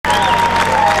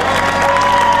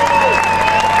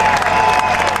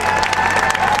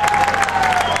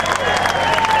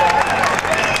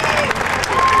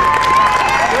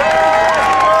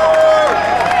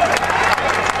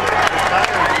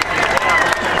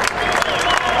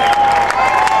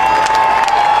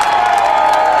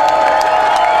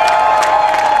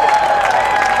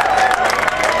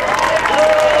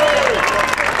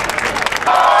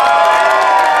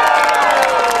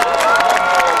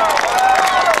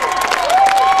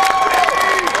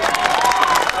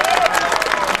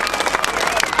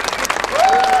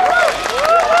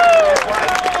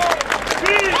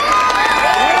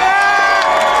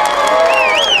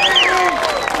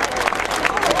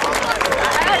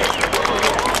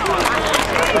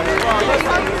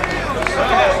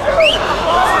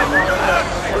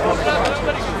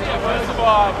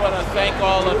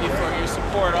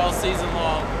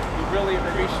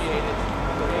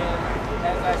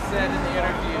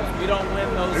We don't win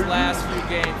those last few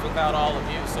games without all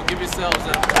of you. So give yourselves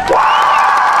a...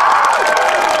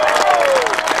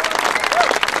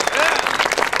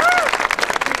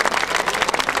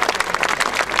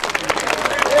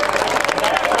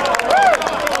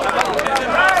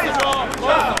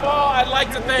 Most of all, I'd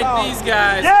like to thank these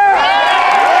guys.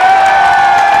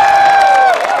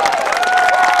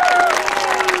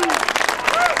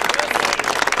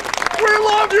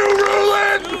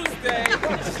 Tuesday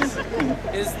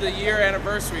is the year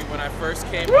anniversary when I first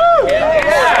came on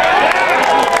campus.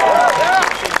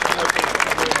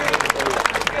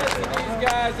 These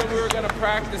guys that we were going to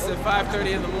practice at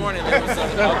 5:30 in the morning, there was a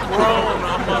groan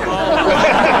among all of us.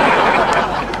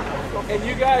 And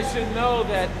you guys should know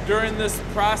that during this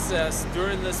process,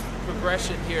 during this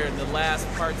progression here in the last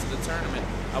parts of the tournament,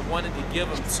 I wanted to give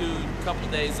them a couple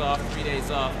days off, 3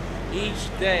 days off. Each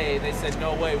day they said,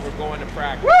 no way, we're going to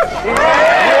practice. This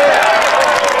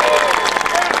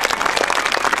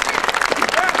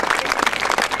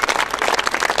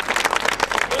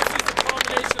is the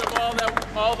culmination of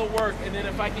all the work. And then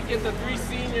if I could get the 3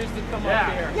 seniors to come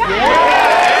up here.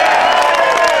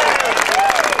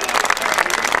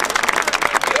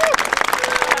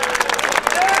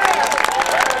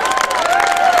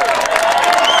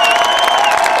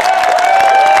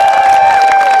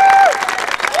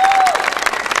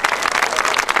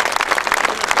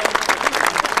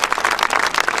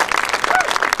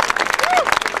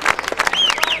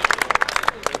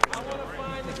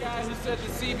 Said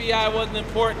the CBI wasn't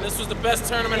important. This was the best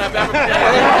tournament I've ever played.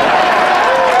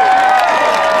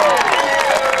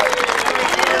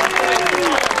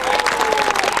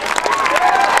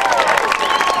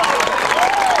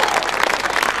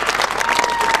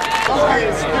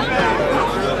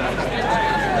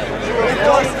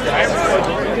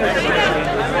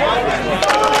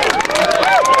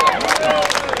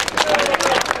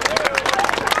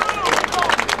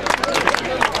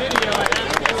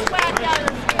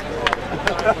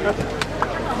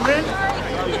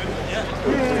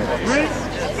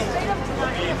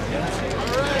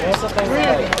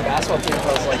 Basketball team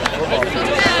feels like a football team.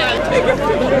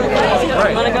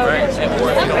 Want to go? Crazy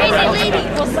lady.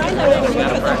 We'll sign that when we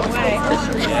put them away.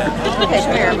 Okay,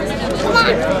 here.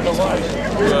 Come on.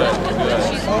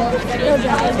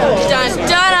 Done.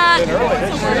 Done.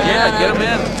 Yeah, get them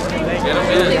in. Get them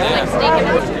in.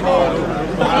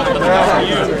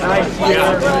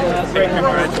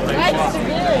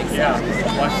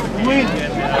 Like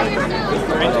sneaking up.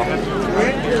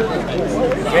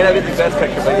 May not be the best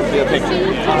picture, but it's a picture.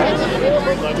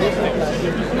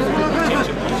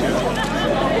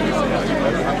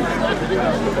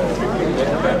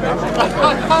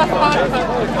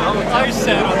 I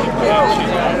sat on the couch.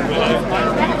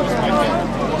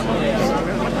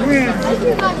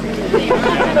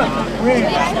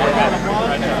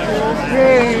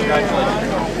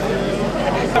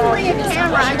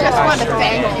 Camera, I just want to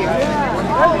thank you.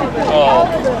 Oh,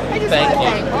 thank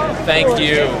you. Thank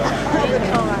you.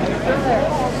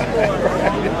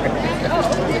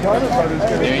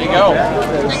 There you go.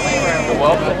 You're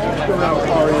welcome.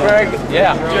 Greg,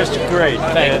 yeah, just great.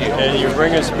 Thank you. And you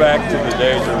bring us back to the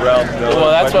days of Ralph Dillon.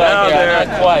 Well, that's what I mean,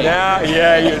 not quite. Now,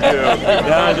 yeah, you do.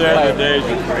 Now there are the days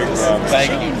of Greg Robinson.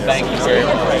 Thank you very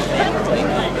much. Thank you very much.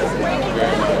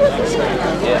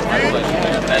 Yeah, my pleasure.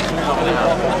 Thank you for coming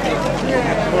out.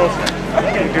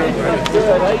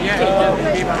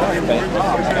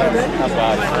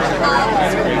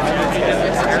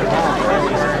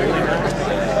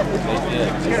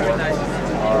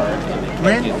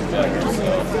 Win!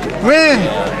 Win!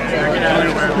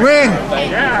 Win!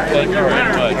 Thank you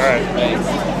very much. Thanks.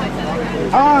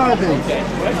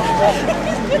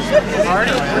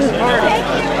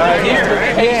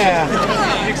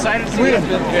 Yeah. Excited to see you. It's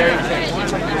been very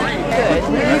patient.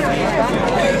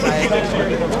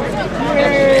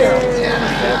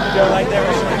 Go right there.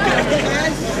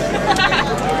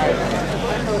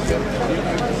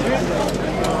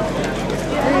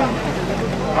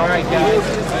 All right, guys.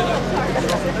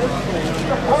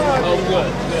 Oh, good.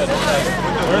 Okay.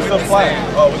 Where's the flag?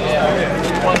 Oh, yeah.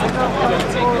 Which one are you going to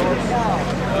take yours?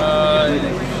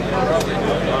 Probably do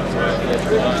it on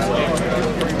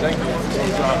Thank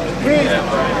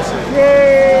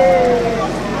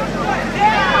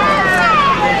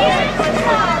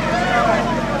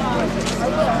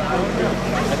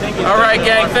you. All right,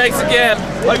 gang. Thanks again.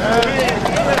 Thank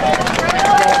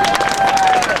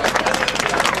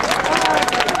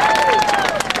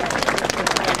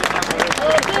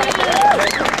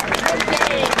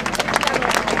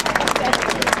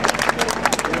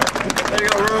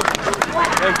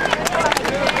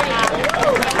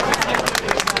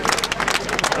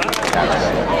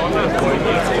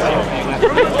you.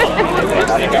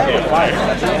 Hi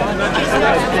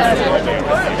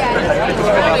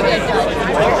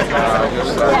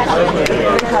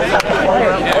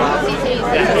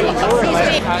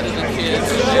to the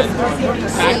kids and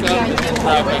pack up and then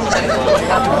drive back to the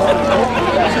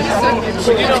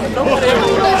But you know, nobody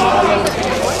ever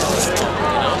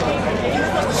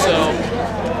So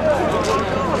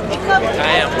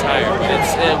I am tired, but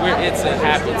it's a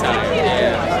happy time.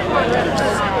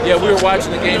 Yeah, we were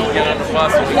watching the game again on the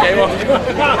bus when we came up. I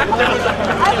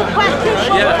have a question.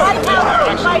 Yes.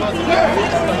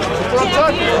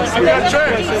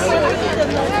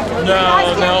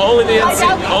 No, only the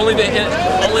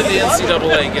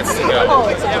NCAA gets to go.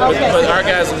 But our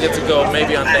guys will get to go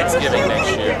maybe on Thanksgiving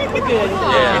next year.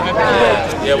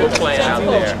 Yeah, we're playing out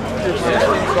there. Yeah.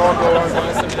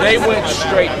 They went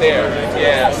straight there.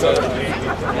 Yeah, so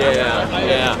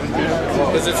yeah,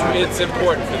 because it's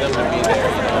important for them to be there.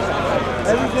 You know?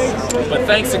 But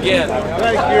thanks again.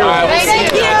 Thank you. All right, we'll see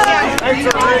you next time. Thanks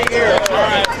for being here. All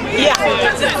right. Yeah.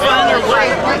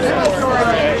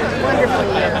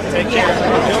 Take care.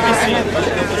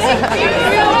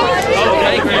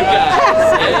 Thank you guys.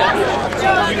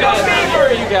 Yeah. You guys, where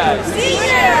are you guys?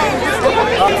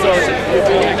 So, you're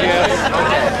doing it again.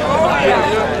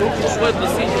 What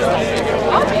was